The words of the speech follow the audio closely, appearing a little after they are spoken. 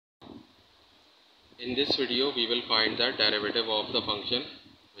In this video, we will find the derivative of the function,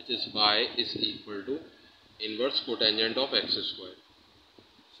 which is y is equal to inverse cotangent of x square.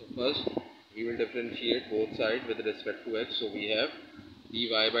 So first, we will differentiate both sides with respect to x. So we have dy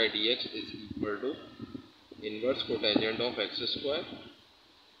by dx is equal to inverse cotangent of x square.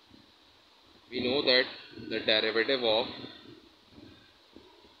 We know that the derivative of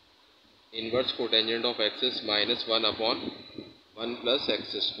inverse cotangent of x is minus 1 upon 1 plus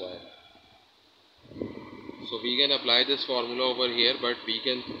x square. So we can apply this formula over here, but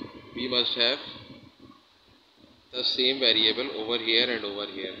we must have the same variable over here and over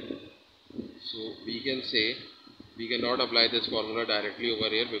here. So we can say we cannot apply this formula directly over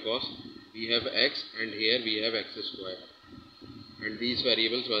here because we have x and here we have x square, and these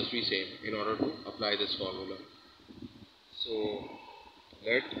variables must be same in order to apply this formula. So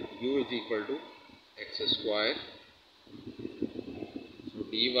let u is equal to x square. So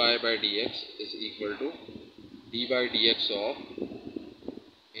dy by dx is equal to d by dx of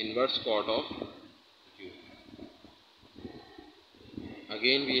inverse cot of u.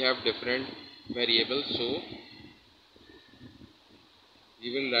 Again we have different variables, so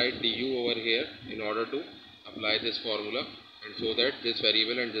we will write du over here in order to apply this formula, and so that this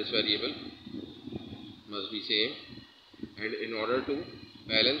variable and this variable must be same, and in order to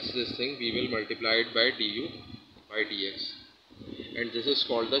balance this thing we will multiply it by du by dx, and this is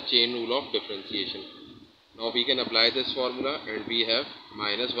called the chain rule of differentiation. Now we can apply this formula, and we have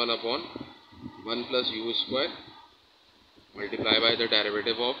minus 1 upon 1 plus u square multiply by the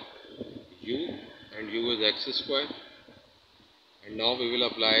derivative of u, and u is x square. And now we will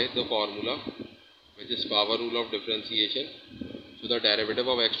apply the formula, which is power rule of differentiation. So the derivative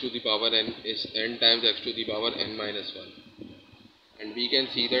of x to the power n is n times x to the power n minus 1. And we can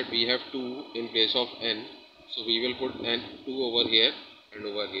see that we have 2 in place of n. So we will put n 2 over here and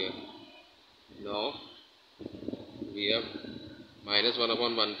over here. Now we have minus 1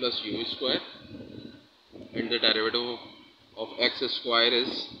 upon 1 plus u square, and the derivative of x square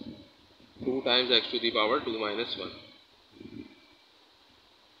is 2 times x to the power 2 minus 1.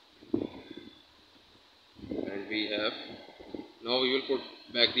 And we have, now we will put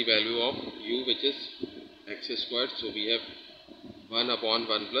back the value of u, which is x squared. So we have 1 upon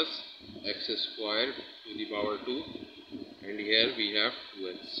 1 plus x squared to the power 2, and here we have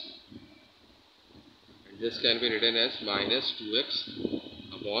 2x. And this can be written as minus 2x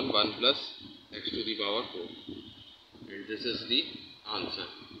upon 1 plus x to the power 4. And this is the answer.